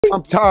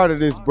I'm tired of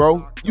this,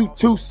 bro. You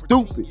too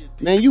stupid.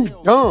 Man, you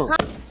dumb.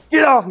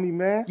 Get off me,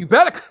 man. You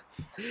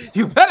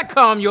better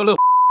calm your little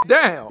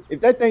down. If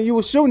they think you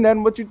was shooting at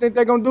them, what you think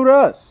they gonna do to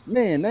us?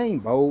 Man, they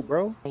ain't bold,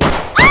 bro.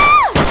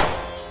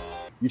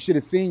 You should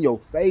have seen your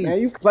face. Man,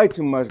 you play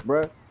too much,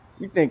 bro.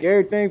 You think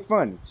everything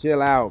funny.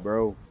 Chill out,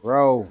 bro.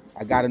 Bro,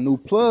 I got a new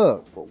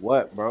plug. For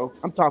what, bro?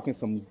 I'm talking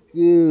some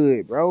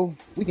good, bro.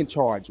 We can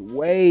charge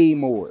way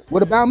more.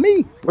 What about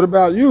me? What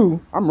about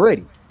you? I'm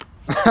ready.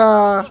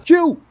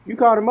 Q. You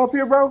called him up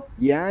here, bro?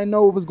 Yeah, I didn't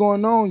know what was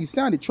going on. You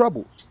sounded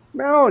troubled.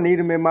 Man, I don't need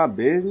him in my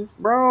business.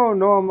 Bro, I don't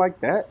know him like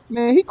that.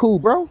 Man, he cool,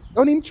 bro.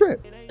 Don't even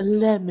trip.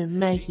 Let me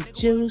make it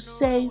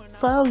juicy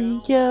for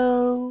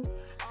you.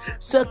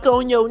 Suck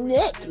on your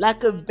neck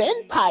like a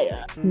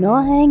vampire. No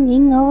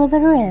hanging over the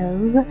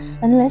rails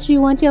unless you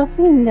want your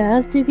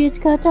fingers to get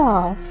cut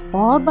off.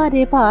 All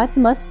body parts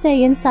must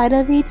stay inside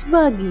of each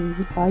buggy.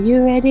 Are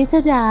you ready to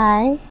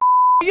die?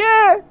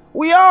 Yeah,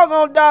 we all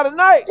gonna die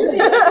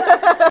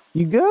tonight.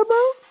 You good,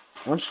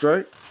 bro? I'm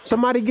straight.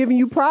 Somebody giving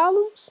you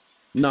problems?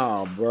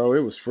 Nah, bro,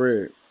 it was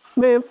Fred.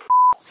 Man,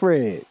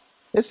 Fred.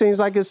 It seems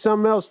like it's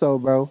something else though,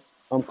 bro.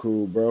 I'm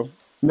cool, bro.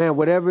 Man,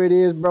 whatever it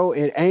is, bro,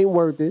 it ain't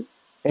worth it.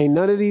 Ain't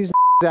none of these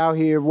out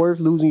here worth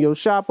losing your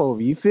shop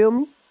over. You feel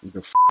me? What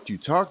the you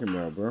talking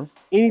about, bro?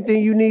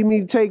 Anything you need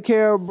me to take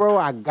care of, bro,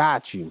 I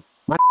got you.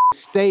 My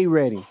stay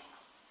ready.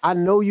 I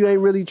know you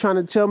ain't really trying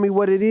to tell me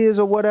what it is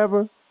or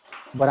whatever,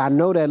 but I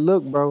know that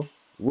look, bro.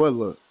 What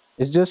look?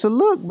 It's just a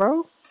look,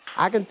 bro.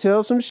 I can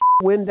tell some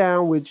went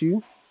down with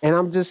you, and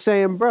I'm just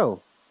saying,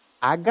 bro,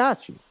 I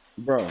got you.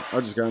 Bro, I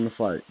just got in the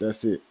fight.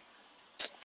 That's it.